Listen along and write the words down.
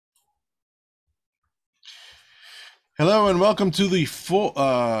Hello and welcome to the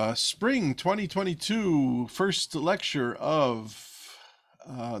spring 2022 first lecture of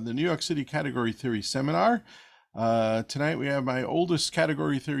the New York City Category Theory Seminar. Tonight we have my oldest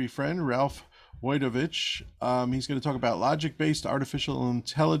category theory friend, Ralph Wojtowicz. He's going to talk about logic-based artificial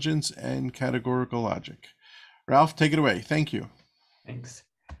intelligence and categorical logic. Ralph, take it away. Thank you. Thanks.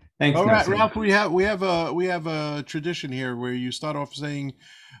 Thanks, All right, Nelson. Ralph. We have a tradition here where you start off saying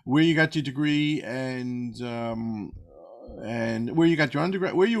where you got your degree and where you got your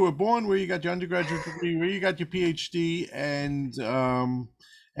undergrad, where you were born, where you got your undergraduate degree, where you got your PhD, and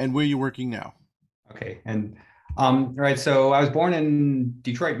where you're working now. Okay, and right. So I was born in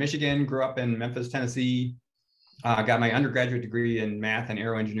Detroit, Michigan. Grew up in Memphis, Tennessee. Got my undergraduate degree in math and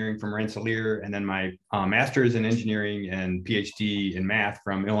aero engineering from Rensselaer, and then my master's in engineering and PhD in math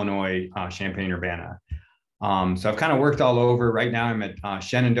from Illinois, Champaign-Urbana. So I've kind of worked all over. Right now I'm at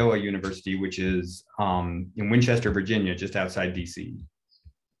Shenandoah University, which is in Winchester, Virginia, just outside DC.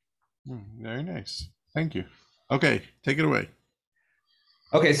 Very nice. Thank you. Okay, take it away.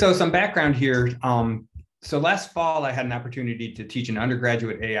 Okay, so some background here. So last fall, I had an opportunity to teach an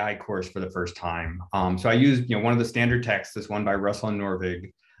undergraduate AI course for the first time. So I used one of the standard texts, this one by Russell and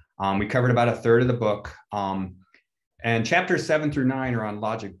Norvig. We covered about a third of the book. And chapters 7 through 9 are on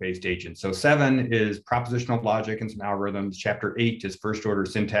logic-based agents. So 7 is propositional logic and some algorithms. Chapter 8 is first-order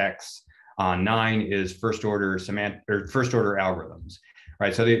syntax. 9 is first-order algorithms.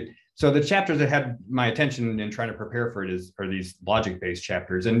 Right. So the chapters that had my attention in trying to prepare for it are these logic-based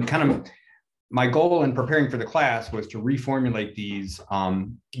chapters. And kind of my goal in preparing for the class was to reformulate these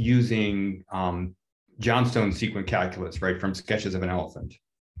using Johnstone's sequent calculus, right, from Sketches of an Elephant.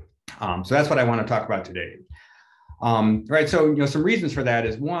 So that's what I want to talk about today. Right, so some reasons for that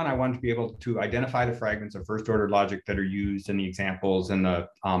is, one, I wanted to be able to identify the fragments of first order logic that are used in the examples and the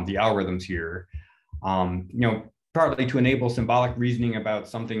algorithms here, partly to enable symbolic reasoning about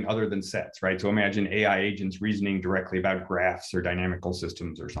something other than sets, right? So imagine AI agents reasoning directly about graphs or dynamical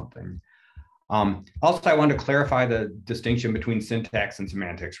systems or something. Also, I wanted to clarify the distinction between syntax and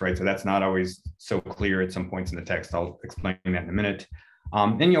semantics, right? So that's not always so clear at some points in the text. I'll explain that in a minute.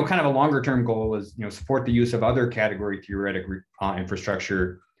 And kind of a longer term goal is support the use of other category theoretic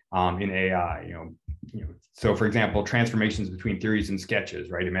infrastructure in AI. So for example, transformations between theories and sketches,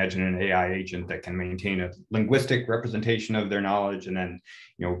 right? Imagine an AI agent that can maintain a linguistic representation of their knowledge and then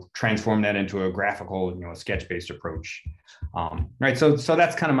transform that into a graphical, a sketch-based approach. Right. So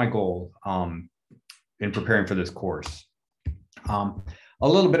that's kind of my goal in preparing for this course. A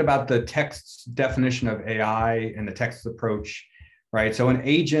little bit about the text's definition of AI and the text's approach. Right. So an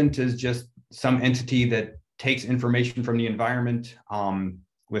agent is just some entity that takes information from the environment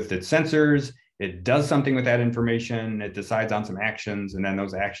with its sensors. It does something with that information. It decides on some actions, and then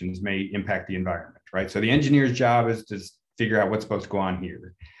those actions may impact the environment. Right. So the engineer's job is to figure out what's supposed to go on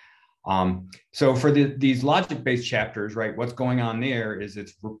here. So for these logic-based chapters, right, what's going on there is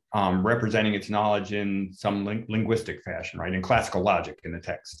it's representing its knowledge in some linguistic fashion, right, in classical logic in the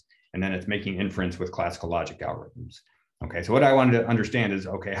text, and then it's making inference with classical logic algorithms. Okay, so what I wanted to understand is,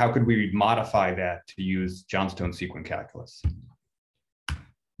 okay, how could we modify that to use Johnstone's sequent calculus?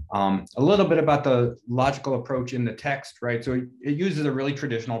 A little bit about the logical approach in the text, right? So it uses a really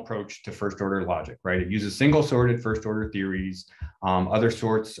traditional approach to first order logic, right? It uses single sorted first order theories. Other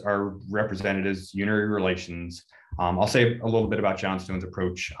sorts are represented as unary relations. I'll say a little bit about Johnstone's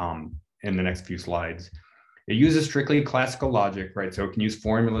approach in the next few slides. It uses strictly classical logic, right? So it can use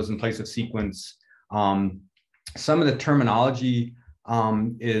formulas in place of sequence. Some of the terminology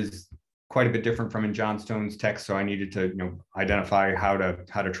is quite a bit different from in Johnstone's text, so I needed to identify how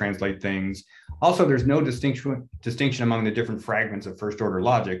to translate things. Also, there's no distinction among the different fragments of first order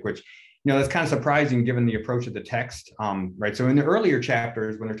logic, which that's kind of surprising given the approach of the text. Right. So in the earlier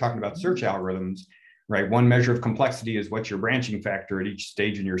chapters, when they're talking about search algorithms, right, one measure of complexity is what's your branching factor at each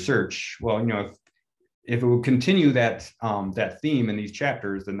stage in your search. Well, if it would continue that theme in these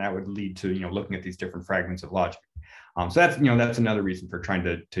chapters, then that would lead to looking at these different fragments of logic. So that's another reason for trying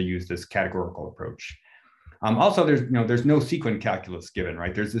to use this categorical approach. Also, there's no sequent calculus given,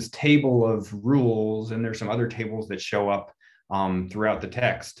 right? There's this table of rules, and there's some other tables that show up throughout the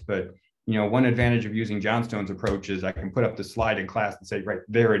text. But one advantage of using Johnstone's approach is I can put up the slide in class and say, right,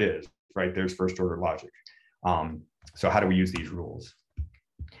 there it is, right? There's first order logic. So how do we use these rules?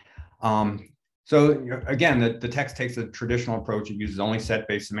 So again, the text takes a traditional approach. It uses only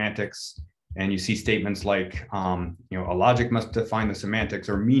set-based semantics. And you see statements like, a logic must define the semantics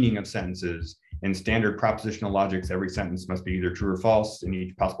or meaning of sentences. In standard propositional logics, every sentence must be either true or false in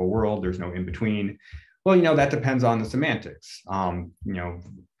each possible world. There's no in between. Well, that depends on the semantics.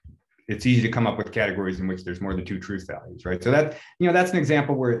 it's easy to come up with categories in which there's more than two truth values, right? So that, that's an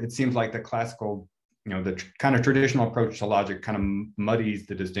example where it seems like the classical, the kind of traditional approach to logic kind of muddies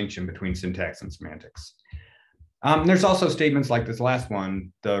the distinction between syntax and semantics. There's also statements like this last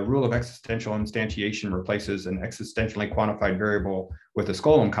one: the rule of existential instantiation replaces an existentially quantified variable with a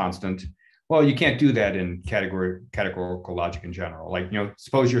Skolem constant. Well, you can't do that in categorical logic in general. Like,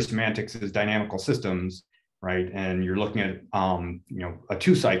 suppose your semantics is dynamical systems, right? And you're looking at, a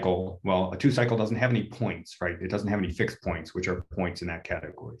two cycle. Well, a two cycle doesn't have any points, right? It doesn't have any fixed points, which are points in that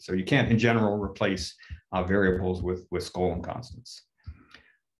category. So you can't, in general, replace variables with Skolem constants.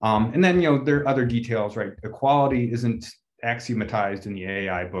 And then, there are other details, right? Equality isn't axiomatized in the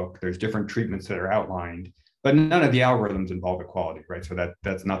AI book. There's different treatments that are outlined, but none of the algorithms involve equality, right? So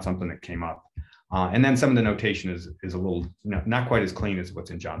that's not something that came up. And then some of the notation is a little, not quite as clean as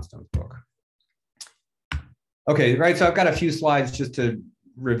what's in Johnstone's book. Okay, right, so I've got a few slides just to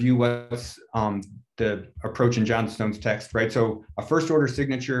review what's the approach in Johnstone's text, right? So a first order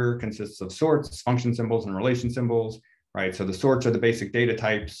signature consists of sorts, function symbols, and relation symbols, right? So the sorts are the basic data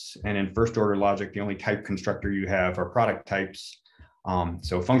types, and in first order logic, the only type constructor you have are product types.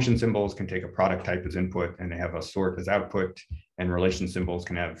 So function symbols can take a product type as input, and they have a sort as output, and relation symbols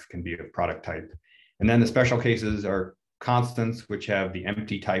can be a product type. And then the special cases are constants, which have the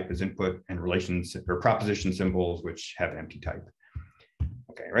empty type as input, and relations or proposition symbols, which have empty type.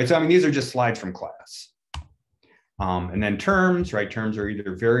 Okay, right, so these are just slides from class. And then terms, right? Terms are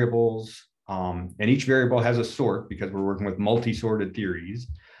either variables, and each variable has a sort because we're working with multi-sorted theories,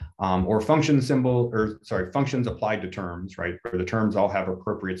 or functions applied to terms, right? Where the terms all have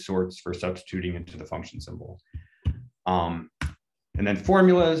appropriate sorts for substituting into the function symbol. And then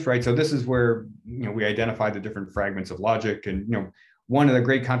formulas, right? So this is where, we identify the different fragments of logic. And, one of the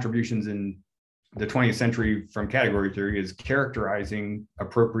great contributions in the 20th century from category theory is characterizing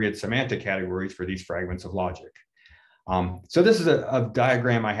appropriate semantic categories for these fragments of logic. So this is a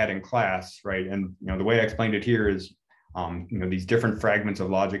diagram I had in class, right? And, the way I explained it here is, these different fragments of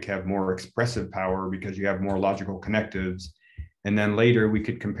logic have more expressive power because you have more logical connectives. And then later we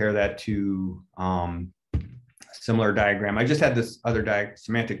could compare that to similar diagram. I just had this other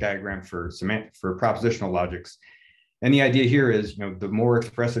semantic diagram for propositional logics. And the idea here is, the more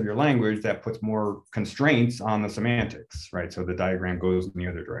expressive your language, that puts more constraints on the semantics, right? So the diagram goes in the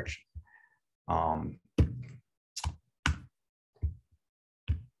other direction.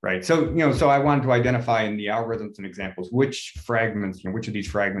 Right, so so I wanted to identify in the algorithms and examples which fragments, which of these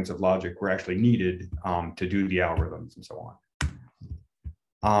fragments of logic were actually needed to do the algorithms and so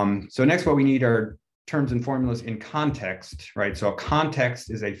on. So next, what we need are terms and formulas in context, right? So a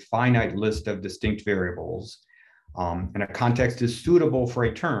context is a finite list of distinct variables, and a context is suitable for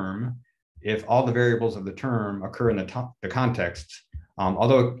a term if all the variables of the term occur in the context,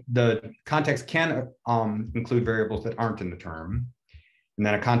 although the context can include variables that aren't in the term. And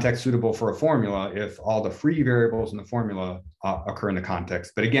then a context suitable for a formula if all the free variables in the formula occur in the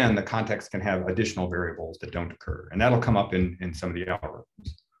context. But again, the context can have additional variables that don't occur. And that'll come up in some of the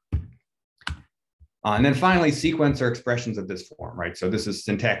algorithms. And then finally, sequence are expressions of this form, right? So this is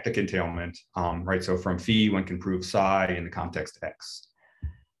syntactic entailment, right? So from phi, one can prove psi in the context X.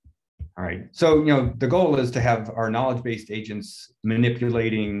 All right, so the goal is to have our knowledge-based agents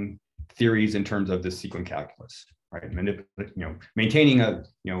manipulating theories in terms of this sequence calculus. Right, maintaining a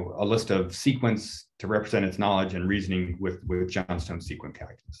list of sequence to represent its knowledge and reasoning with Johnstone's sequence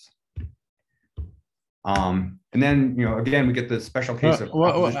calculus. And then again we get the special case of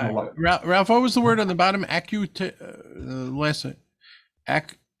Ralph. What was the word on the bottom? Actuators.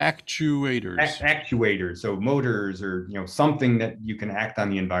 Actuators. So motors, or something that you can act on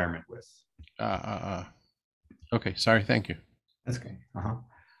the environment with. Okay. Sorry. Thank you. That's okay.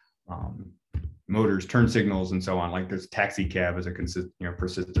 Motors, turn signals, and so on. Like there's taxi cab as a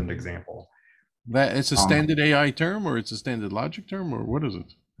persistent example. That it's a standard AI term, or it's a standard logic term, or what is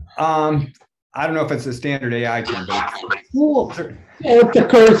it? I don't know if it's a standard AI term, but it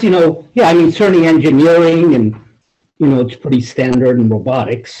occurs, certainly engineering, and it's pretty standard in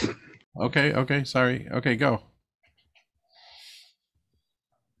robotics. Okay, sorry. Okay, go.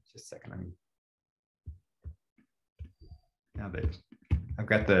 Just a second. Now that I've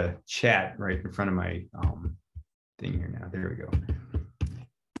got the chat right in front of my thing here now. There we go.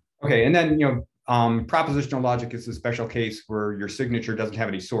 Okay, and then propositional logic is a special case where your signature doesn't have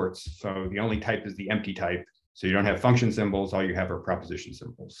any sorts. So the only type is the empty type. So you don't have function symbols, all you have are proposition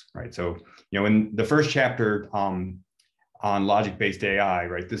symbols, right? So, in the first chapter on logic-based AI,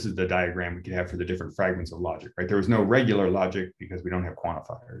 right, this is the diagram we could have for the different fragments of logic, right? There was no regular logic because we don't have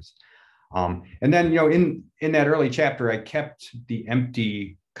quantifiers. And then, in that early chapter, I kept the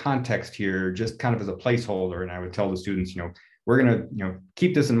empty context here just kind of as a placeholder. And I would tell the students, we're going to,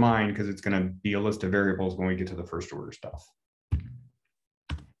 keep this in mind because it's going to be a list of variables when we get to the first order stuff.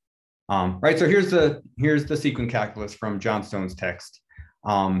 Right, so here's the sequence calculus from Johnstone's text.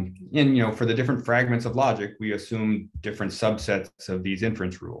 And for the different fragments of logic, we assume different subsets of these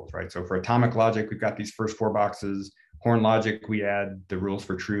inference rules, right? So for atomic logic, we've got these first 4 boxes. Horn logic, we add the rules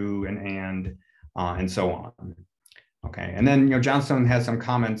for true and so on. Okay, and then Johnstone has some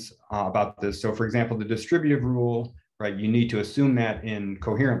comments about this. So for example, the distributive rule, right? You need to assume that in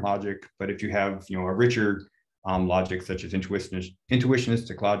coherent logic, but if you have a richer logic such as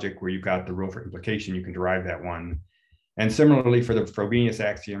intuitionistic logic, where you've got the rule for implication, you can derive that one. And similarly for the Frobenius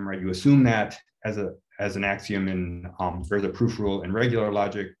axiom, right? You assume that as an axiom in or the proof rule in regular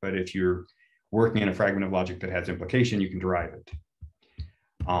logic, but if you're working in a fragment of logic that has implication, you can derive it.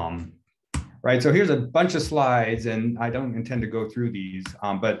 Right, so here's a bunch of slides, and I don't intend to go through these,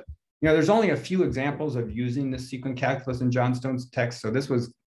 but there's only a few examples of using this sequence calculus in Johnstone's text. So this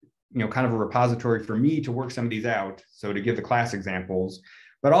was kind of a repository for me to work some of these out. So to give the class examples,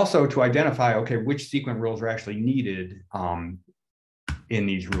 but also to identify, okay, which sequence rules are actually needed in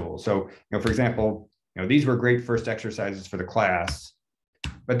these rules. So, for example, these were great first exercises for the class.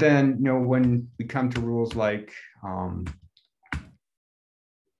 But then, when we come to rules like,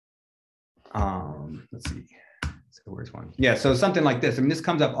 let's see, so where's one? Yeah, so something like this. I mean, this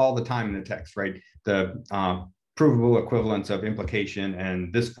comes up all the time in the text, right? The provable equivalence of implication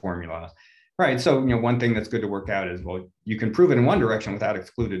and this formula. Right, so one thing that's good to work out is, well, you can prove it in one direction without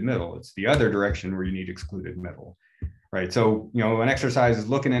excluded middle. It's the other direction where you need excluded middle. Right, so an exercise is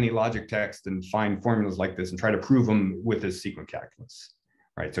look in any logic text and find formulas like this and try to prove them with this sequence calculus.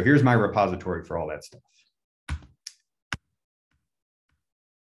 Right, so here's my repository for all that stuff.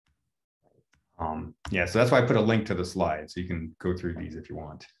 Yeah, so that's why I put a link to the slide, so you can go through these if you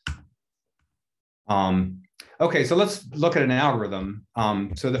want. Okay, so let's look at an algorithm.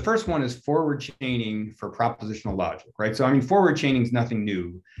 So the first one is forward chaining for propositional logic, right? So I mean, forward chaining is nothing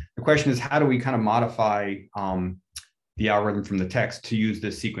new. The question is, how do we kind of modify the algorithm from the text to use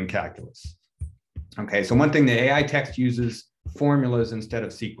this sequence calculus? Okay, so one thing, the AI text uses formulas instead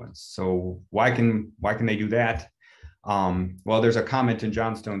of sequence. So why can they do that? Well, there's a comment in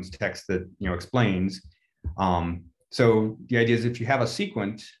Johnstone's text that explains. So the idea is, if you have a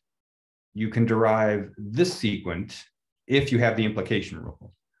sequent, you can derive this sequent if you have the implication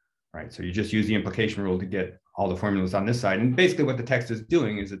rule, right? So you just use the implication rule to get all the formulas on this side. And basically what the text is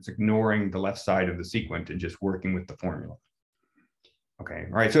doing is it's ignoring the left side of the sequent and just working with the formula. Okay,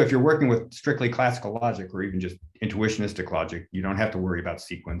 all right, so if you're working with strictly classical logic or even just intuitionistic logic, you don't have to worry about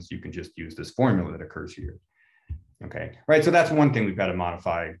sequence. You can just use this formula that occurs here. Okay, right, so that's one thing we've got to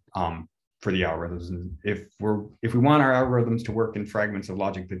modify for the algorithms. And if we want our algorithms to work in fragments of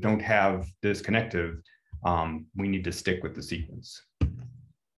logic that don't have this connective, we need to stick with the sequence.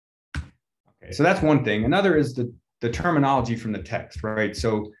 Okay, so that's one thing. Another is the terminology from the text, right?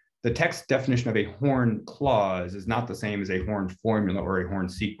 So the text definition of a Horn clause is not the same as a Horn formula or a Horn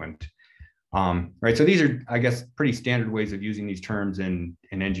sequent. Right, so these are, I guess, pretty standard ways of using these terms in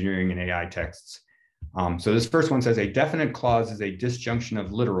engineering and AI texts. So this first one says a definite clause is a disjunction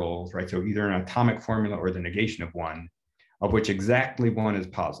of literals, right? So either an atomic formula or the negation of one, of which exactly one is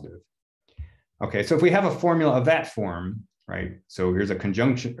positive. Okay, so if we have a formula of that form, right? So here's a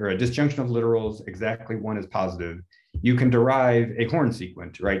conjunction or a disjunction of literals, exactly one is positive. You can derive a Horn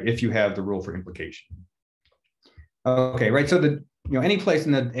sequent, right? If you have the rule for implication. Okay, right, so any place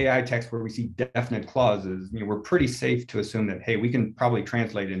in the AI text where we see definite clauses, we're pretty safe to assume that, hey, we can probably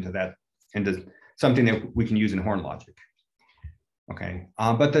translate into something that we can use in Horn logic. Okay,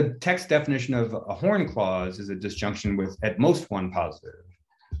 but the text definition of a Horn clause is a disjunction with at most one positive.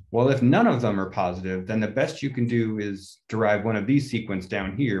 Well, if none of them are positive, then the best you can do is derive one of these sequences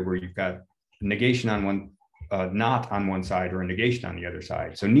down here where you've got negation on one, not on one side, or a negation on the other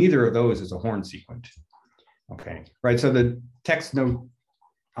side. So neither of those is a Horn sequent. Okay, right, so the text notion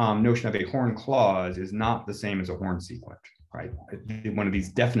of a Horn clause is not the same as a Horn sequent. Right, one of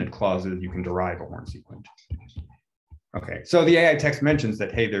these definite clauses, you can derive a Horn sequent. Okay, so the AI text mentions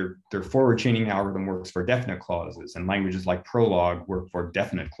that, hey, their forward chaining algorithm works for definite clauses, and languages like Prolog work for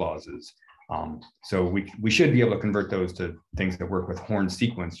definite clauses. So we should be able to convert those to things that work with Horn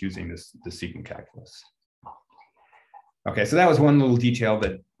sequence using the sequence calculus. Okay, so that was one little detail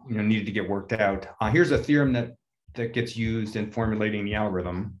that needed to get worked out. Here's a theorem that gets used in formulating the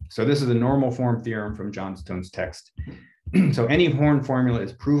algorithm. So this is a normal form theorem from Johnstone's text. So any Horn formula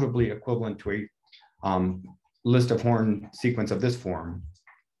is provably equivalent to a list of Horn sequence of this form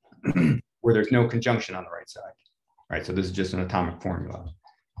where there's no conjunction on the right side. Right, so this is just an atomic formula.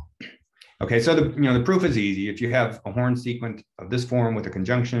 Okay, so the proof is easy. If you have a Horn sequence of this form with a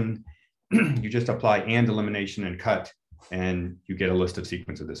conjunction, you just apply and elimination and cut, and you get a list of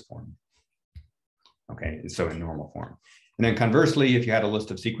sequence of this form. Okay, so in normal form. And then conversely, if you had a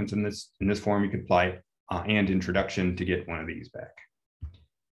list of sequence in this form, you could apply and introduction to get one of these back.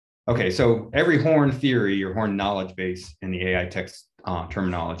 Okay, so every Horn theory or Horn knowledge base in the AI text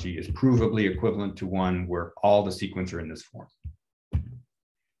terminology is provably equivalent to one where all the sequence are in this form.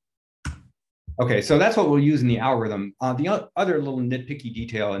 Okay, so that's what we'll use in the algorithm. The other little nitpicky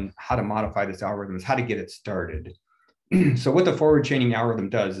detail in how to modify this algorithm is how to get it started. So what the forward chaining algorithm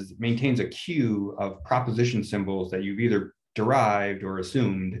does is it maintains a queue of proposition symbols that you've either derived or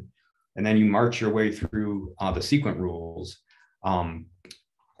assumed, and then you march your way through the sequent rules and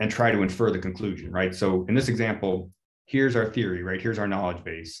try to infer the conclusion, right? So in this example, here's our theory, right? Here's our knowledge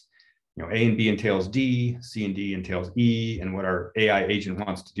base. You know, A and B entails D, C and D entails E, and what our AI agent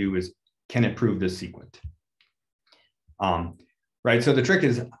wants to do is, can it prove this sequent? Right, so the trick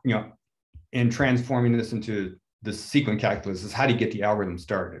is, in transforming this into the sequent calculus is how do you get the algorithm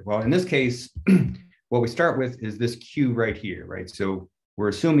started? Well, in this case, what we start with is this queue right here, right? So we're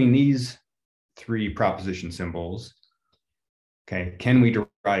assuming these three proposition symbols. Okay, can we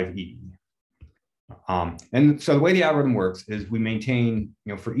derive E? And so the way the algorithm works is we maintain,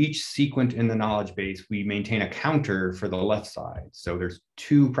 for each sequent in the knowledge base, we maintain a counter for the left side. So there's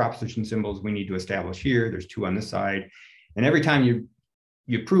two proposition symbols we need to establish here. There's two on this side. And every time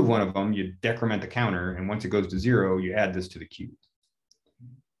you prove one of them, you decrement the counter. And once it goes to 0, you add this to the queue.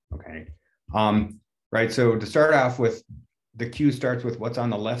 Okay. Right. So to start off with, the queue starts with what's on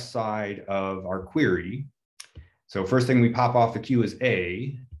the left side of our query. So first thing we pop off the queue is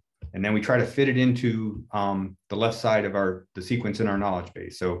A. And then we try to fit it into the left side of the sequence in our knowledge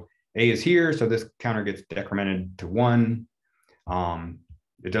base. So A is here, so this counter gets decremented to 1.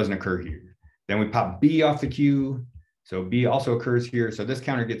 It doesn't occur here. Then we pop B off the queue. So B also occurs here. So this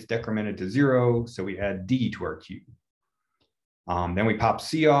counter gets decremented to 0. So we add D to our queue. Then we pop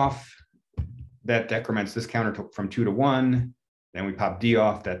C off. That decrements this counter from 2 to 1. Then we pop D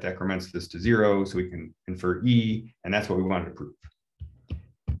off. That decrements this to 0. So we can infer E. And that's what we wanted to prove.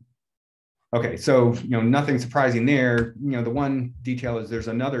 Okay, so nothing surprising there. The one detail is there's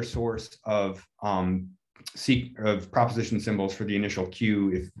another source of proposition symbols for the initial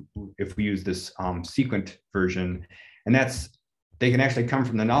queue if we use this sequent version, and they can actually come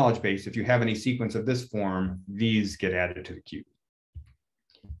from the knowledge base. If you have any sequence of this form, these get added to the queue.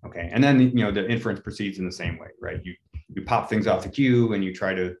 Okay, and then the inference proceeds in the same way, right? You pop things off the queue and you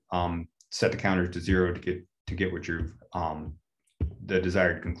try to set the counters to 0 to get what you've the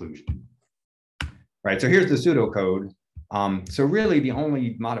desired conclusion. Right, so here's the pseudocode. So really the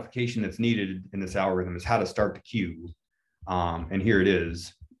only modification that's needed in this algorithm is how to start the queue. And here it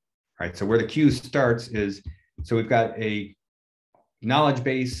is, right? So where the queue starts is, so we've got a knowledge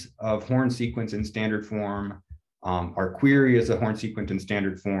base of Horn sequence in standard form. Our query is a Horn sequence in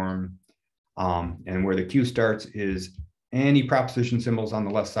standard form. And where the queue starts is any proposition symbols on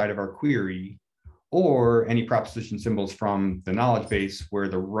the left side of our query, or any proposition symbols from the knowledge base where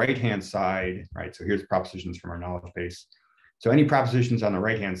the right-hand side, right? So here's propositions from our knowledge base. So any propositions on the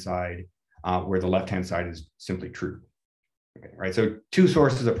right-hand side where the left-hand side is simply true. Okay, right, so two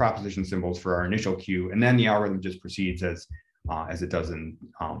sources of proposition symbols for our initial queue, and then the algorithm just proceeds as it does in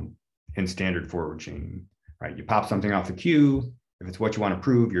standard forward chaining, right? You pop something off the queue. If it's what you want to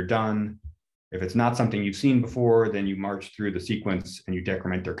prove, you're done. If it's not something you've seen before, then you march through the sequence and you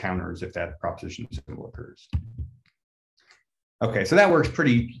decrement their counters if that proposition symbol occurs. Okay, so that works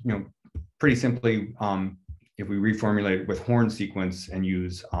pretty simply if we reformulate it with Horn sequence and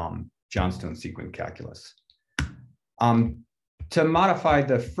use Johnstone sequence calculus. To modify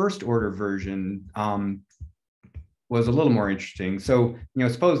the first order version was a little more interesting. So,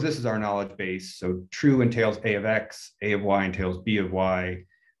 suppose this is our knowledge base. So true entails A of X, A of Y entails B of Y,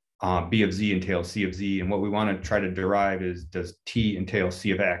 B of Z entails C of Z, and what we want to try to derive is, does T entail C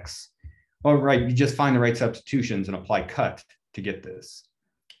of X? Well, right, you just find the right substitutions and apply cut to get this.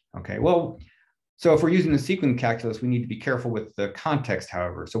 Okay, well, so if we're using the sequence calculus, we need to be careful with the context,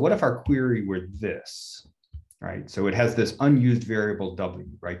 however. So what if our query were this, right? So it has this unused variable W,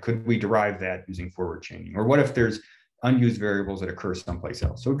 right? Could we derive that using forward chaining? Or what if there's unused variables that occur someplace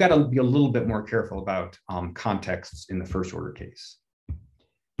else? So we've got to be a little bit more careful about contexts in the first order case.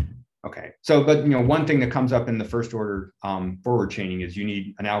 Okay, so, but one thing that comes up in the first order forward chaining is you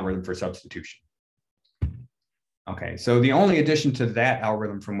need an algorithm for substitution. Okay, so the only addition to that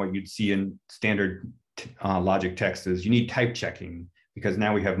algorithm from what you'd see in standard logic text is you need type checking, because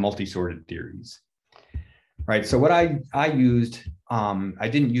now we have multi-sorted theories. Right, so what I used I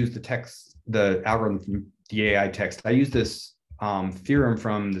didn't use the algorithm from the AI text. I used this theorem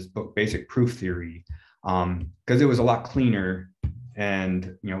from this book, Basic Proof Theory, because it was a lot cleaner.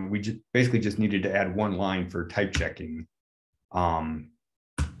 And we basically just needed to add one line for type checking. So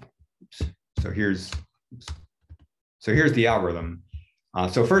here's the algorithm.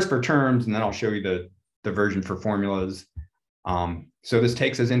 So first for terms, and then I'll show you the version for formulas. So this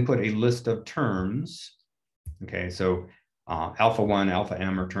takes as input a list of terms. Okay, so alpha 1, alpha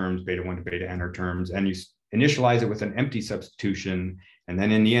m are terms, beta 1 to beta n are terms, and you initialize it with an empty substitution. And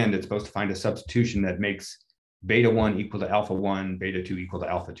then in the end, it's supposed to find a substitution that makes beta 1 equal to alpha 1, beta 2 equal to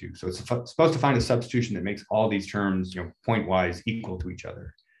alpha 2. So it's supposed to find a substitution that makes all these terms, point-wise equal to each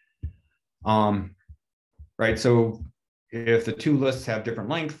other. Right, so if the two lists have different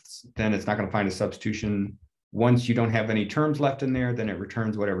lengths, then it's not going to find a substitution. Once you don't have any terms left in there, then it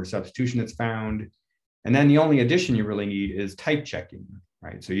returns whatever substitution it's found. And then the only addition you really need is type checking,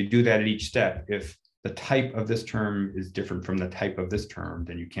 right? So you do that at each step. If the type of this term is different from the type of this term,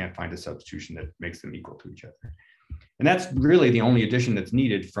 then you can't find a substitution that makes them equal to each other. And that's really the only addition that's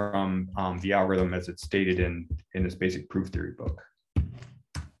needed from the algorithm as it's stated in this Basic Proof Theory book.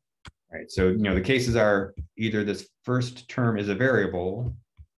 Right, so the cases are either this first term is a variable,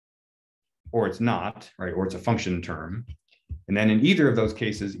 or it's not, right, or it's a function term. And then in either of those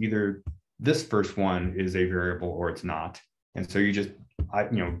cases, either this first one is a variable or it's not. And so you just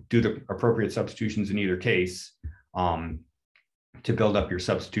do the appropriate substitutions in either case to build up your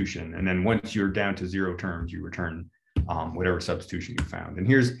substitution. And then once you're down to 0 terms, you return whatever substitution you found. And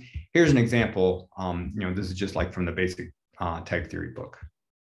here's an example. This is just like from the basic type theory book.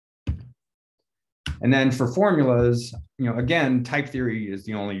 And then for formulas, again, type theory is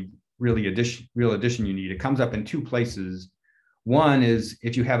the only real addition you need. It comes up in 2 places. One is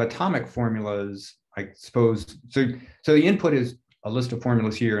if you have atomic formulas, I suppose, so the input is a list of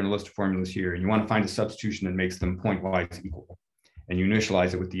formulas here and a list of formulas here, and you want to find a substitution that makes them point-wise equal, and you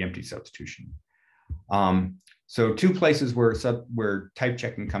initialize it with the empty substitution. So 2 places where type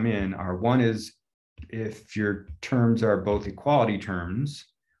check can come in are, one is if your terms are both equality terms,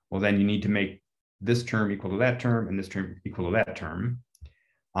 well, then you need to make this term equal to that term and this term equal to that term.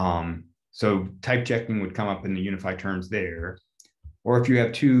 So type checking would come up in the unified terms there. Or if you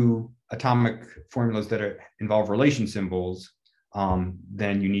have 2 atomic formulas that involve relation symbols,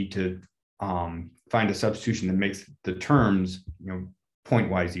 then you need to find a substitution that makes the terms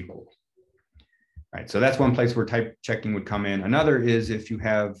point-wise equal. Right, so that's one place where type checking would come in. Another is if you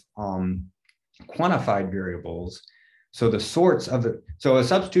have quantified variables. So the sorts of so a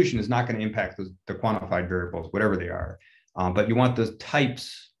substitution is not going to impact the quantified variables, whatever they are, but you want the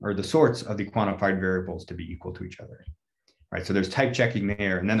types or the sorts of the quantified variables to be equal to each other. Right, so there's type checking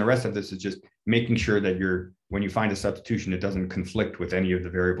there, and then the rest of this is just making sure that when you find a substitution, it doesn't conflict with any of the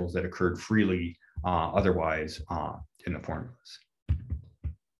variables that occurred freely otherwise in the formulas.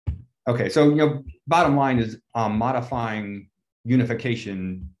 Okay, so bottom line is modifying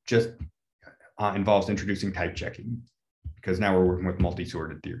unification just involves introducing type checking, because now we're working with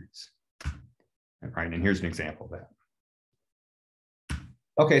multi-sorted theories. Right, and here's an example of that.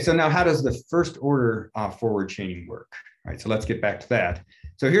 Okay, so now how does the first order forward chaining work? All right, so let's get back to that.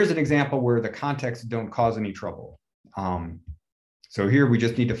 So here's an example where the contexts don't cause any trouble. So here we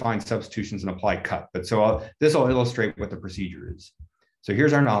just need to find substitutions and apply cut. But so this will illustrate what the procedure is. So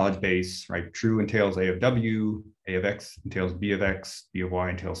here's our knowledge base, right? True entails A of W, A of X entails B of X, B of Y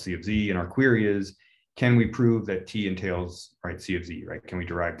entails C of Z. And our query is, can we prove that T entails, right, C of Z, right? Can we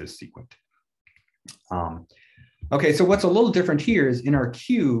derive this sequent? Okay, so what's a little different here is in our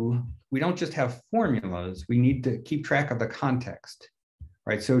queue, we don't just have formulas, we need to keep track of the context,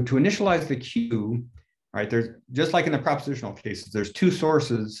 right? So to initialize the queue, right, there's just like in the propositional cases, there's 2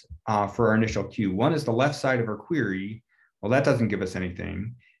 sources for our initial queue. One is the left side of our query. Well, that doesn't give us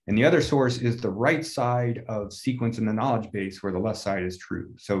anything. And the other source is the right side of sequence in the knowledge base where the left side is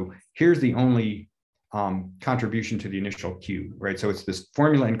true. So here's the only contribution to the initial queue, right? So it's this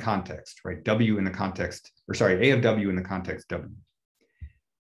formula in context, right? W in the context, or sorry, A of W in the context W.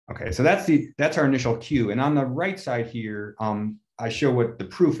 Okay, so that's our initial queue. And on the right side here, I show what the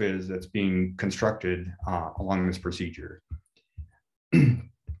proof is that's being constructed along this procedure.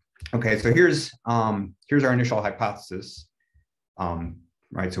 Okay, so here's our initial hypothesis,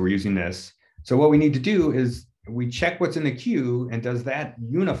 right? So we're using this. So what we need to do is we check what's in the queue, and does that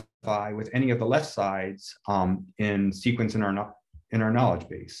unify with any of the left sides in sequence in our knowledge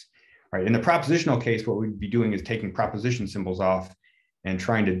base, right? In the propositional case, what we'd be doing is taking proposition symbols off and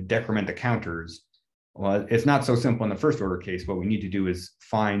trying to decrement the counters. Well, it's not so simple in the first order case. What we need to do is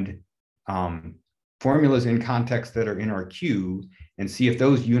find formulas in context that are in our queue and see if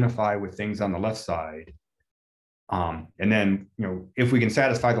those unify with things on the left side. And then, if we can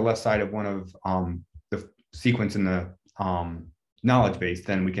satisfy the left side of one of the sequence in the knowledge base,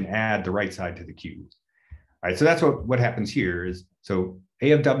 then we can add the right side to the queue. All right, so that's what happens here is, so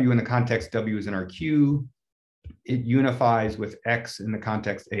A of W in the context W is in our queue. It unifies with X in the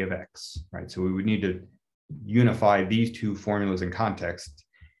context A of X, right? So we would need to unify these two formulas in context,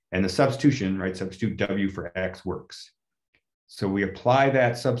 and the substitution, right? Substitute W for X works. So we apply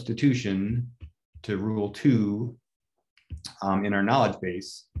that substitution to rule 2 in our knowledge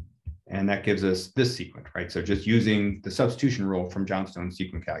base, and that gives us this sequence, right? So just using the substitution rule from Johnstone's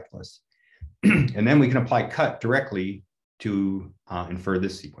sequence calculus. And then we can apply cut directly to infer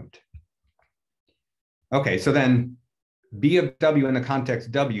this sequence. Okay, so then B of W in the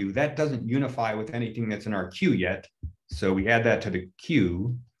context W, that doesn't unify with anything that's in our queue yet. So we add that to the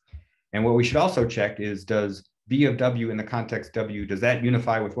queue. And what we should also check is, does B of W in the context W, does that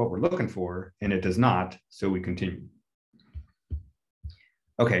unify with what we're looking for? And it does not, so we continue.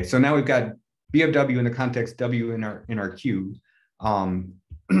 Okay, so now we've got B of W in the context W in our queue.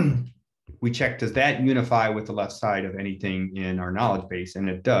 We check, does that unify with the left side of anything in our knowledge base? And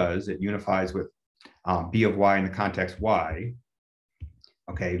it does. It unifies with B of Y in the context Y,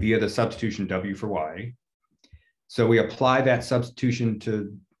 okay, via the substitution W for Y. So we apply that substitution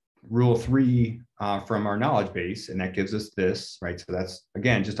to rule 3 from our knowledge base, and that gives us this, right? So that's,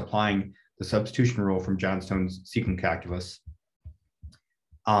 again, just applying the substitution rule from Johnstone's sequence calculus.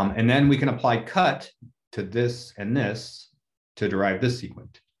 And then we can apply cut to this and this to derive this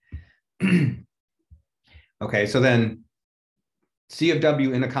sequence. Okay, so then C of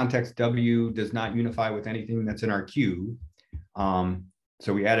W in the context W does not unify with anything that's in our queue.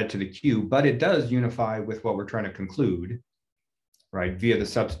 So we add it to the queue, but it does unify with what we're trying to conclude, right, via the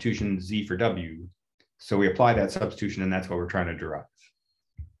substitution Z for W. So we apply that substitution, and that's what we're trying to derive.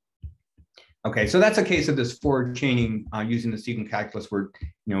 Okay, so that's a case of this forward chaining using the sequence calculus where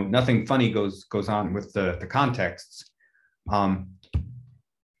nothing funny goes on with the contexts.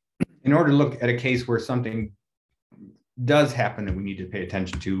 In order to look at a case where something does happen that we need to pay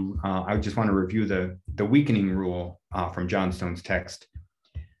attention to, I just want to review the weakening rule from Johnstone's text.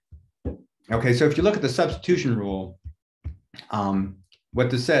 Okay, so if you look at the substitution rule,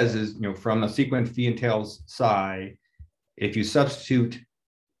 what this says is, from the sequence phi entails psi, if you substitute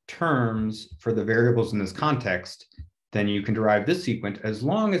terms for the variables in this context, then you can derive this sequence as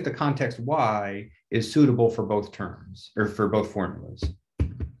long as the context Y is suitable for both terms or for both formulas.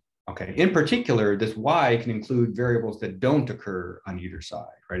 Okay, in particular, this Y can include variables that don't occur on either side,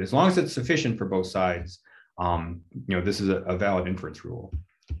 right? As long as it's sufficient for both sides, this is a valid inference rule,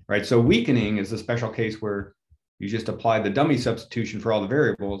 right? So weakening is a special case where you just apply the dummy substitution for all the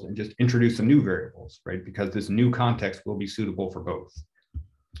variables and just introduce some new variables, right? Because this new context will be suitable for both,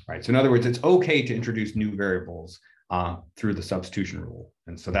 right? So in other words, it's okay to introduce new variables through the substitution rule.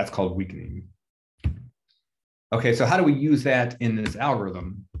 And so that's called weakening. Okay, so how do we use that in this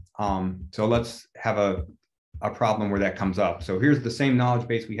algorithm? So let's have a problem where that comes up. So here's the same knowledge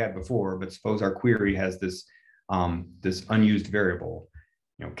base we had before, but suppose our query has this, this unused variable.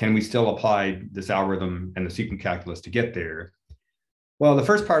 Can we still apply this algorithm and the sequence calculus to get there? Well, the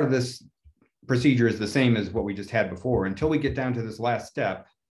first part of this procedure is the same as what we just had before until we get down to this last step.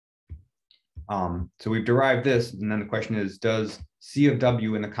 So we've derived this, and then the question is, does C of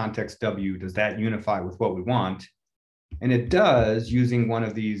W in the context W, does that unify with what we want? And it does, using one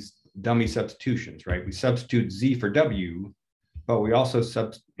of these dummy substitutions, right? We substitute Z for W, but we also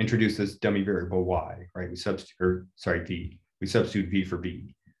introduce this dummy variable Y, right? We substitute, V. We substitute V for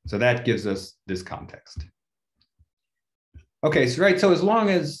B. So that gives us this context. Okay, so so as long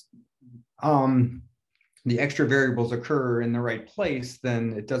as the extra variables occur in the right place,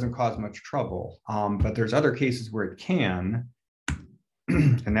 then it doesn't cause much trouble. But there's other cases where it can,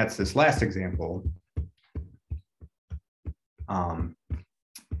 and that's this last example.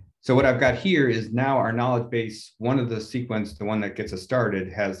 So what I've got here is now our knowledge base, one of the sequence, the one that gets us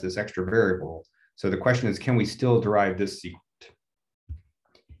started, has this extra variable. So the question is, can we still derive this sequence?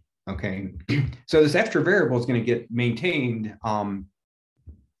 Okay, so this extra variable is going to get maintained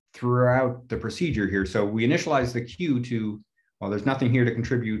throughout the procedure here. So we initialize the queue to, well, there's nothing here to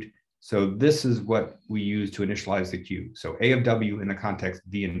contribute. So this is what we use to initialize the queue. So A of W in the context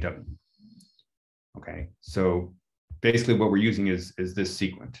V and W. Okay, so basically what we're using is this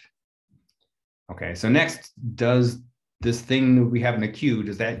sequence. Okay, so next, does this thing that we have in the queue,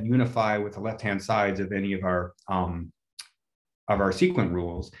 does that unify with the left-hand sides of any of our sequence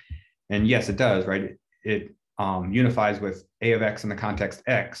rules? And yes, it does, right? It unifies with A of X in the context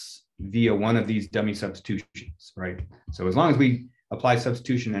X, via one of these dummy substitutions, right? So as long as we apply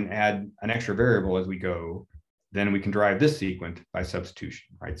substitution and add an extra variable as we go, then we can derive this sequence by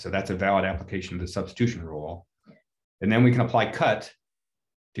substitution, right? So that's a valid application of the substitution rule. And then we can apply cut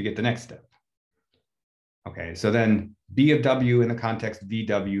to get the next step. Okay, so then B of W in the context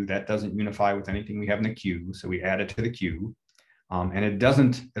VW, that doesn't unify with anything we have in the queue, so we add it to the queue. And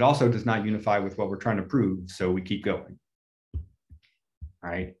it also does not unify with what we're trying to prove, so we keep going. All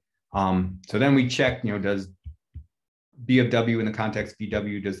right, so then we check, does B of W in the context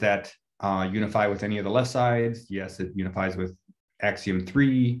VW, does that unify with any of the left sides? Yes, it unifies with axiom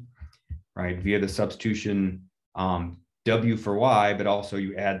 3, right, via the substitution W for Y, but also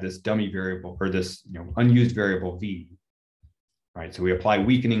you add this dummy variable or this unused variable V, right? So we apply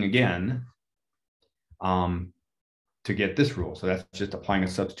weakening again to get this rule. So that's just applying a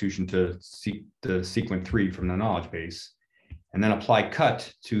substitution to the sequence 3 from the knowledge base, and then apply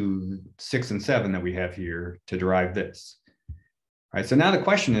cut to 6 and 7 that we have here to derive this. All right, so now the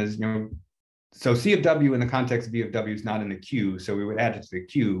question is, so C of W in the context of B of W is not in the queue, so we would add it to the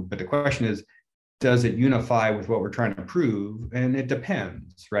queue, but the question is, does it unify with what we're trying to prove? And it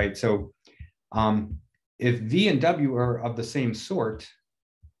depends, right? So if V and W are of the same sort,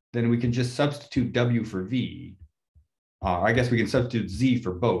 then we can just substitute W for V. I guess we can substitute Z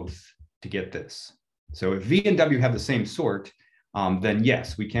for both to get this. So if V and W have the same sort, then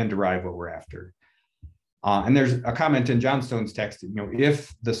yes, we can derive what we're after. And there's a comment in Johnstone's text,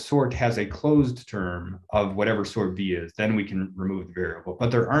 if the sort has a closed term of whatever sort V is, then we can remove the variable, but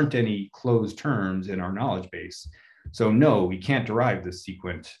there aren't any closed terms in our knowledge base. So no, we can't derive this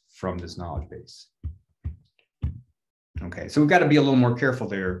sequence from this knowledge base. Okay, so we've got to be a little more careful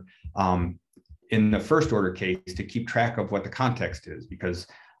there in the first order case to keep track of what the context is, because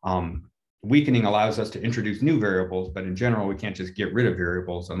weakening allows us to introduce new variables, but in general, we can't just get rid of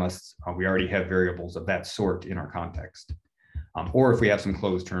variables unless we already have variables of that sort in our context, or if we have some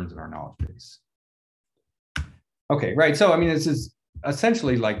closed terms in our knowledge base. Okay, right, so I mean, this is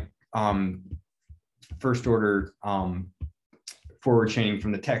essentially like first order forward chaining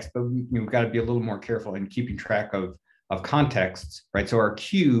from the text, but we've got to be a little more careful in keeping track of contexts, right? So our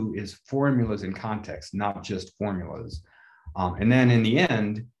Q is formulas in context, not just formulas. And then in the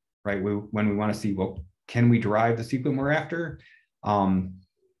end, right, when we want to see, well, can we derive the sequence we're after?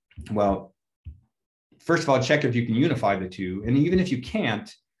 Well, first of all, check if you can unify the two. And even if you can't,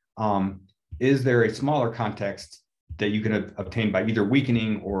 is there a smaller context that you can obtain by either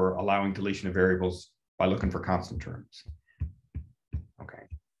weakening or allowing deletion of variables by looking for constant terms? Okay,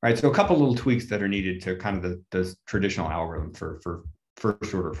 right, so a couple little tweaks that are needed to kind of the traditional algorithm for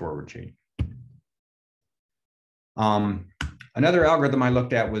first order forward chaining. Another algorithm I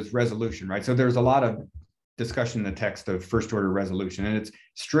looked at was resolution, right? So there's a lot of discussion in the text of first order resolution, and it's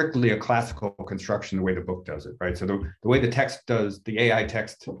strictly a classical construction the way the book does it, right? So the way the text does, the AI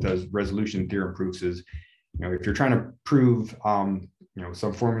text does resolution theorem proofs is, if you're trying to prove,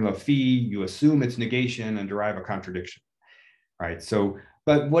 some formula phi, you assume its negation and derive a contradiction, right? So,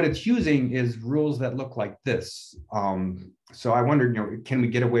 but what it's using is rules that look like this. So I wondered, can we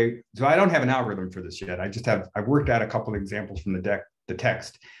get away? So I don't have an algorithm for this yet. I've worked out a couple of examples from the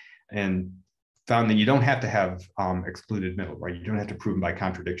text and found that you don't have to have excluded middle, right? You don't have to prove them by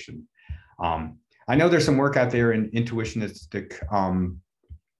contradiction. I know there's some work out there in intuitionistic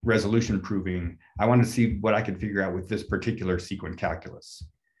resolution proving. I wanted to see what I could figure out with this particular sequence calculus.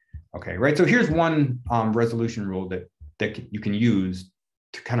 Okay, right, so here's one resolution rule that you can use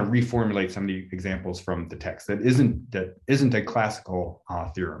to kind of reformulate some of the examples from the text that isn't a classical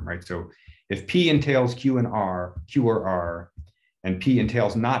theorem, right? So if P entails Q or R, and P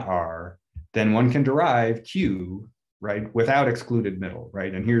entails not R, then one can derive Q, right, without excluded middle,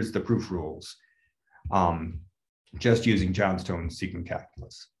 right? And here's the proof rules, just using Johnstone's sequence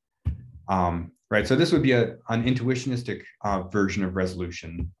calculus. Right, so this would be an intuitionistic version of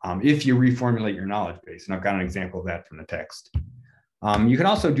resolution if you reformulate your knowledge base, and I've got an example of that from the text. You can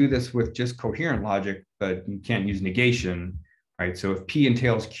also do this with just coherent logic, but you can't use negation, right? So if P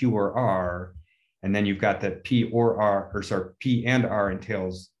entails Q or R, and then you've got that P and R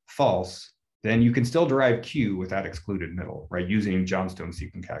entails false, then you can still derive Q without excluded middle, right? Using Johnstone's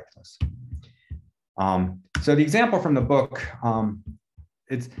sequence calculus. So the example from the book,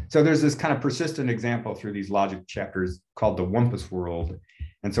 so there's this kind of persistent example through these logic chapters called the Wumpus world.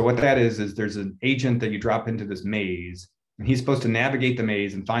 And so what that is there's an agent that you drop into this maze, and he's supposed to navigate the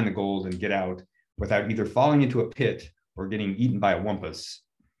maze and find the gold and get out without either falling into a pit or getting eaten by a wumpus.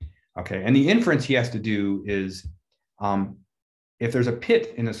 Okay, and the inference he has to do is if there's a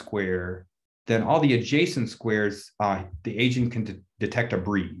pit in a square, then all the adjacent squares, the agent can detect a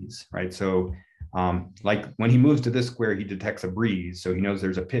breeze, right? So like when he moves to this square, he detects a breeze. So he knows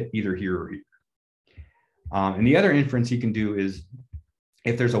there's a pit either here or here. And the other inference he can do is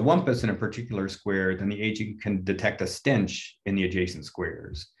if there's a wumpus in a particular square, then the agent can detect a stench in the adjacent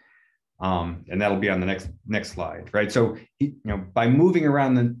squares. And that'll be on the next slide, right? So by moving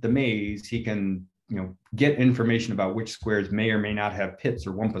around the maze, he can get information about which squares may or may not have pits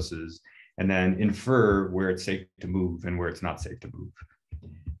or wumpuses, and then infer where it's safe to move and where it's not safe to move.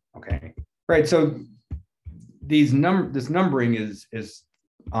 Okay, right. So this numbering is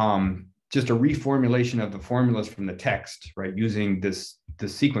just a reformulation of the formulas from the text, right? Using this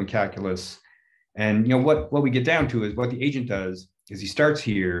sequent calculus, and what we get down to is what the agent does is he starts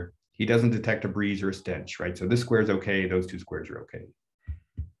here. He doesn't detect a breeze or a stench, right? So this square is okay. Those two squares are okay.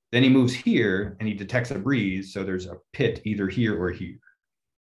 Then he moves here and he detects a breeze. So there's a pit either here or here.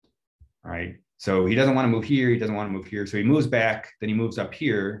 All right. So he doesn't want to move here. He doesn't want to move here. So he moves back. Then he moves up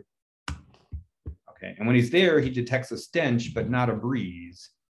here. Okay. And when he's there, he detects a stench, but not a breeze.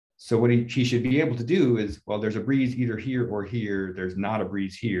 So what he should be able to do is, well, there's a breeze either here or here. There's not a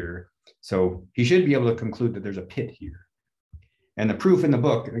breeze here. So he should be able to conclude that there's a pit here. And the proof in the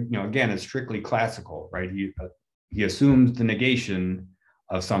book, again, is strictly classical, right? He assumes the negation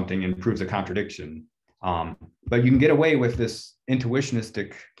of something and proves a contradiction. But you can get away with this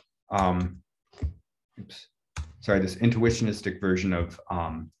intuitionistic, this intuitionistic version of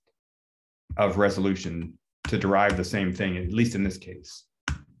resolution to derive the same thing, at least in this case,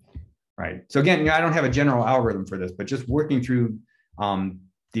 right? So again, I don't have a general algorithm for this, but just working through the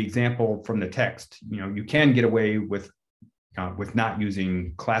example from the text, you can get away with not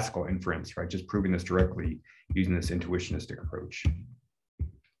using classical inference, right? Just proving this directly using this intuitionistic approach.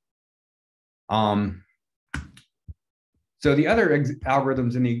 So the other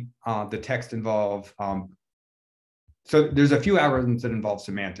algorithms in the text involve, so there's a few algorithms that involve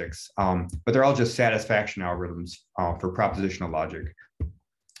semantics, but they're all just satisfaction algorithms for propositional logic.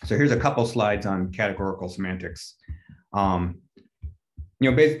 So here's a couple slides on categorical semantics.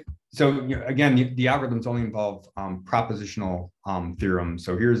 So again, the algorithms only involve propositional theorems.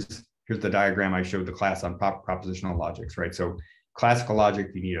 So here's the diagram I showed the class on propositional logics, right? So classical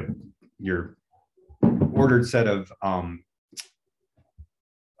logic, you need your ordered set of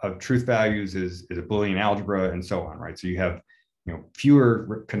truth values is a Boolean algebra and so on, right? So you have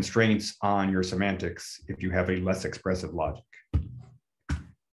fewer constraints on your semantics if you have a less expressive logic.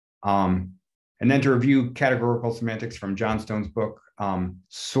 And then to review categorical semantics from Johnstone's book,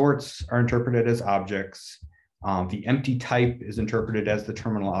 sorts are interpreted as objects. The empty type is interpreted as the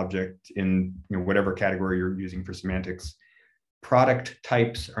terminal object in whatever category you're using for semantics. Product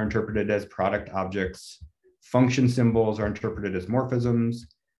types are interpreted as product objects. Function symbols are interpreted as morphisms.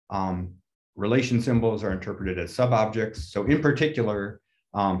 Relation symbols are interpreted as subobjects. So in particular,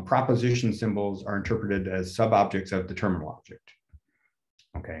 proposition symbols are interpreted as subobjects of the terminal object.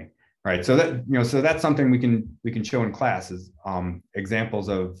 Okay. Right, so that so that's something we can show in class is examples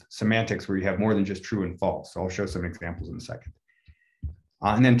of semantics where you have more than just true and false. So I'll show some examples in a second.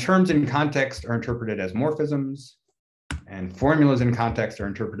 And then terms in context are interpreted as morphisms, and formulas in context are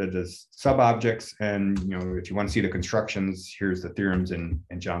interpreted as subobjects. And if you want to see the constructions, here's the theorems in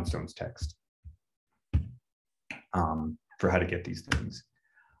Johnstone's text for how to get these things.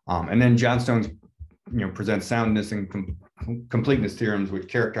 And then Johnstone's presents soundness and completeness theorems, which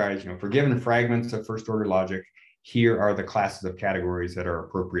characterize, for given fragments of first order logic, here are the classes of categories that are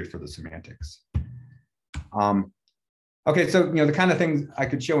appropriate for the semantics. Okay, so the kind of things I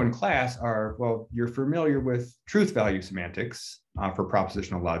could show in class are, well, you're familiar with truth value semantics for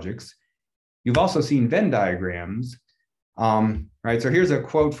propositional logics. You've also seen Venn diagrams, right? So here's a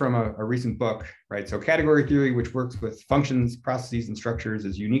quote from a recent book, right? So category theory, which works with functions, processes, and structures,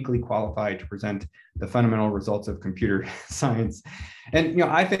 is uniquely qualified to present the fundamental results of computer science. And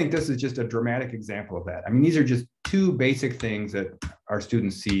I think this is just a dramatic example of that. I mean, these are just two basic things that our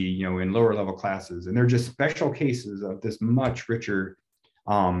students see, in lower level classes, and they're just special cases of this much richer,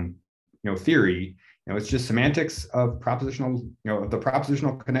 theory. It's just semantics of propositional, of the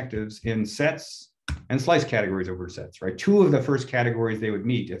propositional connectives in sets and slice categories over sets, right? Two of the first categories they would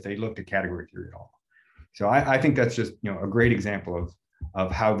meet if they looked at category theory at all. So I think that's just, a great example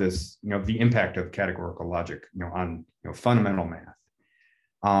of how this, the impact of categorical logic, on, fundamental math.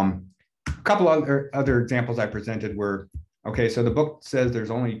 A couple other examples I presented were, okay, so the book says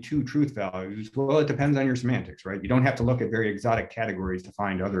there's only two truth values. Well, it depends on your semantics, right? You don't have to look at very exotic categories to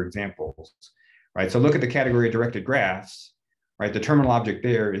find other examples, right? So look at the category directed graphs, right? The terminal object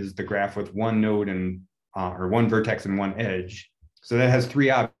there is the graph with one node and or one vertex and one edge. So that has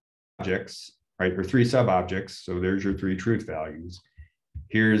three objects, right? Or three sub-objects. So there's your three truth values.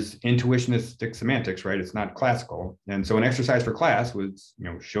 here's intuitionistic semantics, right? It's not classical. And so an exercise for class was,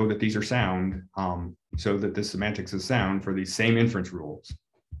 show that these are sound, so that this semantics is sound for these same inference rules.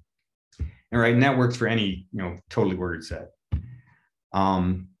 And right, and that works for any, totally worded set.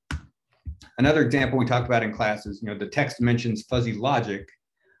 Another example we talked about in class is, the text mentions fuzzy logic.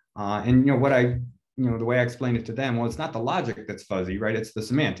 And the way I explained it to them, well, it's not the logic that's fuzzy, right? It's the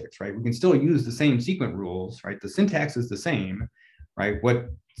semantics, right? We can still use the same sequent rules, right? The syntax is the same, right?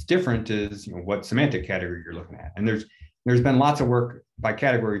 What's different is, what semantic category you're looking at. And there's been lots of work by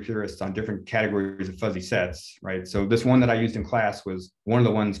category theorists on different categories of fuzzy sets, right? So this one that I used in class was one of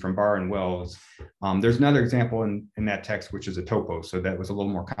the ones from Barr and Wells. There's another example in that text, which is a topo. So that was a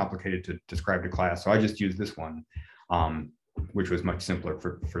little more complicated to describe to class. So I just used this one, which was much simpler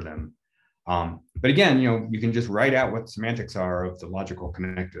for them. But again, you can just write out what semantics are of the logical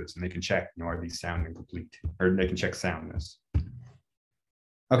connectives, and they can check, are these sound and complete, or they can check soundness.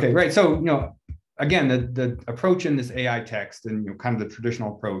 Okay, right. So, again, the approach in this AI text and kind of the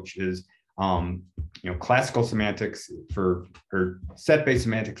traditional approach is, classical semantics or set-based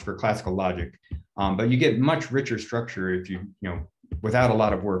semantics for classical logic. But you get much richer structure if you, without a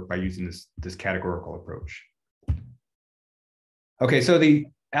lot of work by using this categorical approach. Okay, so the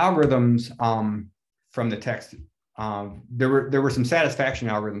algorithms from the text, there were some satisfaction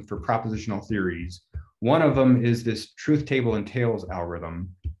algorithms for propositional theories. One of them is this truth table entails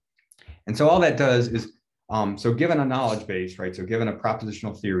algorithm. And so all that does is, so given a knowledge base, right? So given a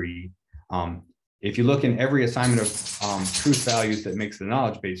propositional theory, if you look in every assignment of truth values that makes the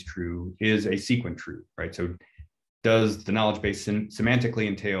knowledge base true is a sequent true, right? So does the knowledge base semantically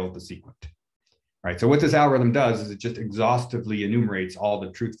entail the sequent? Right. So what this algorithm does is it just exhaustively enumerates all the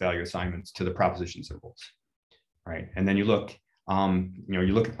truth value assignments to the proposition symbols. Right. And then you look, so let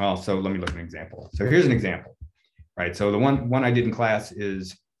me look at an example. So here's an example. Right. So the one I did in class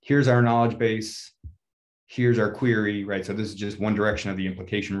is, here's our knowledge base. Here's our query. Right. So this is just one direction of the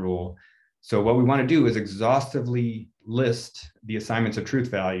implication rule. So what we want to do is exhaustively list the assignments of truth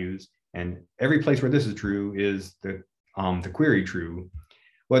values. And every place where this is true is the query true.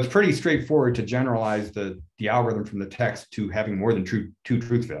 Well, it's pretty straightforward to generalize the algorithm from the text to having more than two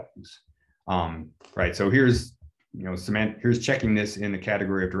truth values, right? So here's here's checking this in the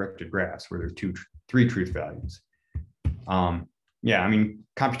category of directed graphs where there's three truth values. Yeah, I mean,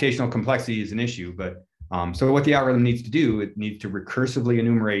 computational complexity is an issue, but so what the algorithm needs to do, it needs to recursively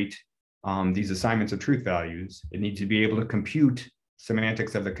enumerate these assignments of truth values. It needs to be able to compute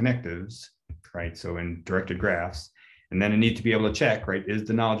semantics of the connectives, right? So in directed graphs. And then it needs to be able to check, right, is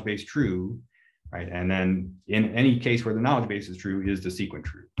the knowledge base true, right? And then in any case where the knowledge base is true, is the sequent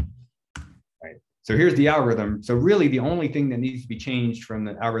true, right? So here's the algorithm. So really the only thing that needs to be changed from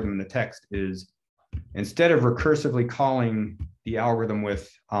the algorithm in the text is, instead of recursively calling the algorithm with,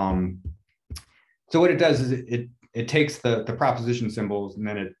 so what it does is it takes the proposition symbols and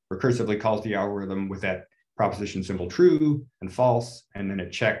then it recursively calls the algorithm with that proposition symbol true and false, and then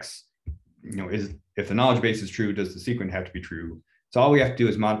it checks, if the knowledge base is true, does the sequent have to be true? So all we have to do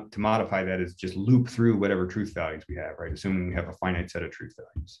is to modify that is just loop through whatever truth values we have, right? Assuming we have a finite set of truth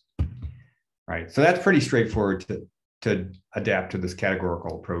values, right? So that's pretty straightforward to adapt to this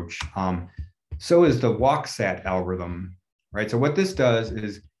categorical approach. So is the walk-sat algorithm, right? So what this does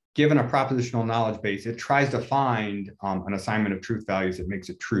is, given a propositional knowledge base, it tries to find an assignment of truth values that makes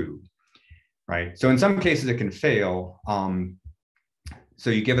it true, right? So in some cases it can fail. So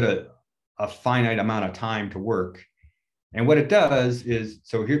you give it a finite amount of time to work. And what it does is,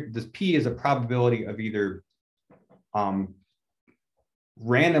 so here, this P is a probability of either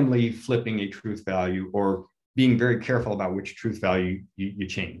randomly flipping a truth value or being very careful about which truth value you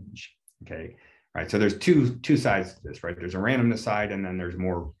change, okay? Right, so there's two sides to this, right? There's a randomness side and then there's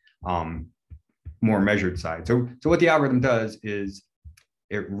more measured side. So what the algorithm does is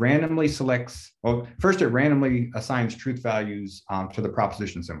it randomly selects, well, first it randomly assigns truth values to the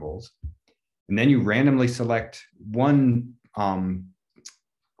proposition symbols. And then you randomly select one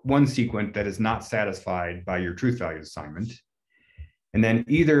sequent that is not satisfied by your truth value assignment. And then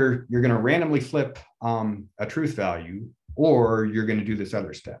either you're going to randomly flip a truth value, or you're going to do this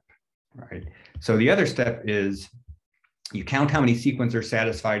other step, right? So the other step is you count how many sequences are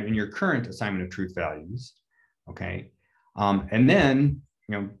satisfied in your current assignment of truth values, okay? And then,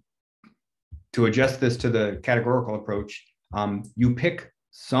 to adjust this to the categorical approach, you pick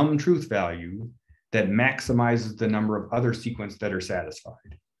some truth value that maximizes the number of other sequences that are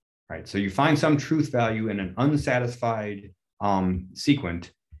satisfied, right? So you find some truth value in an unsatisfied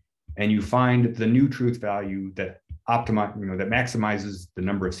sequent, and you find the new truth value that that maximizes the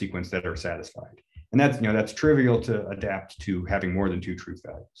number of sequences that are satisfied. And that's trivial to adapt to having more than 2 truth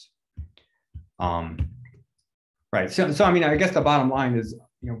values. Right. So I mean, I guess the bottom line is,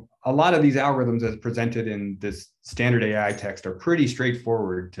 a lot of these algorithms as presented in this standard AI text are pretty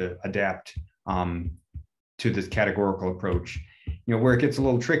straightforward to adapt to this categorical approach. Where it gets a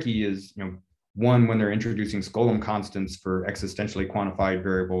little tricky is, one, when they're introducing Skolem constants for existentially quantified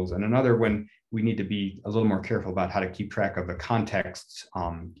variables, and another when we need to be a little more careful about how to keep track of the contexts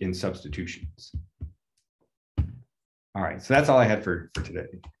in substitutions. All right, so that's all I had for today.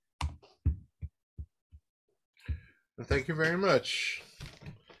 Thank you very much.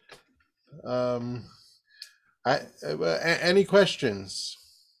 Any questions?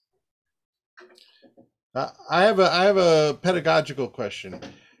 I have a pedagogical question.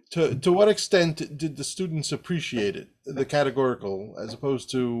 To what extent did the students appreciate it, the categorical, as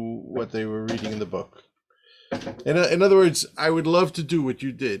opposed to what they were reading in the book? In other words, I would love to do what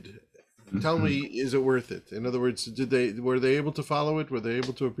you did. Tell me, is it worth it? In other words, were they able to follow it? Were they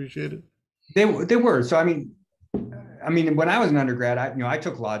able to appreciate it? They were. So I mean, when I was an undergrad, I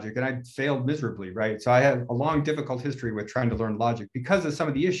took logic and I failed miserably, right? So I have a long, difficult history with trying to learn logic because of some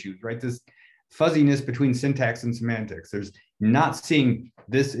of the issues, right? This fuzziness between syntax and semantics. There's not seeing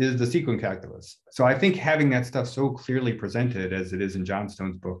this is the sequence calculus. So I think having that stuff so clearly presented as it is in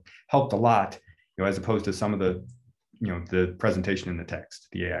Johnstone's book helped a lot, as opposed to some of the, the presentation in the text,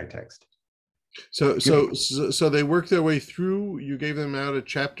 the AI text. So they worked their way through. You gave them out a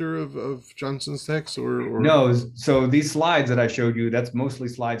chapter of Johnson's text, or no? So these slides that I showed you, that's mostly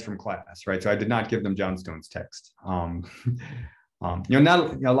slides from class, right? So I did not give them Johnstone's text. Not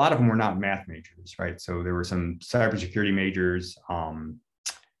a lot of them were not math majors, right? So there were some cybersecurity majors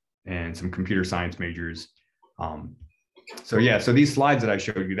and some computer science majors. So these slides that I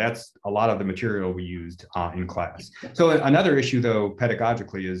showed you, that's a lot of the material we used in class. So another issue, though,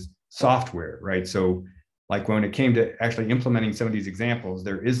 pedagogically, is software, right? So like when it came to actually implementing some of these examples,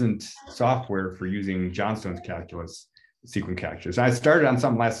 there isn't software for using Johnstone's calculus, sequence calculus. I started on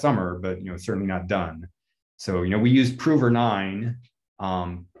some last summer, but certainly not done. So we used Prover 9,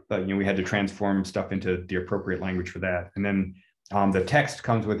 but we had to transform stuff into the appropriate language for that. And then the text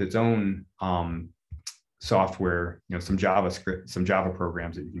comes with its own software, some JavaScript, some Java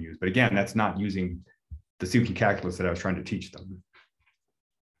programs that you can use. But again, that's not using the sequence calculus that I was trying to teach them.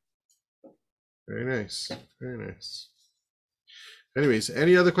 Very nice. Very nice. Anyways,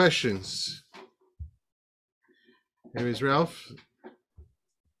 any other questions? Anyways, Ralph,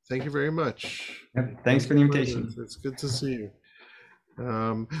 thank you very much. Yep, thanks for the invitation. It's good to see you.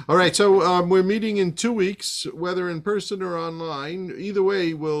 All right, so we're meeting in 2 weeks, whether in person or online. Either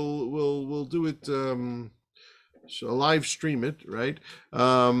way, we'll do it. So live stream it, right?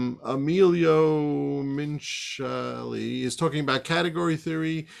 Emilio Minchali is talking about category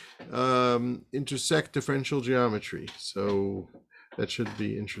theory, intersect differential geometry. So that should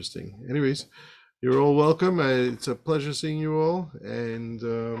be interesting. Anyways, you're all welcome. It's a pleasure seeing you all,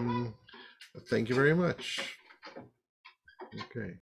 and thank you very much. Okay.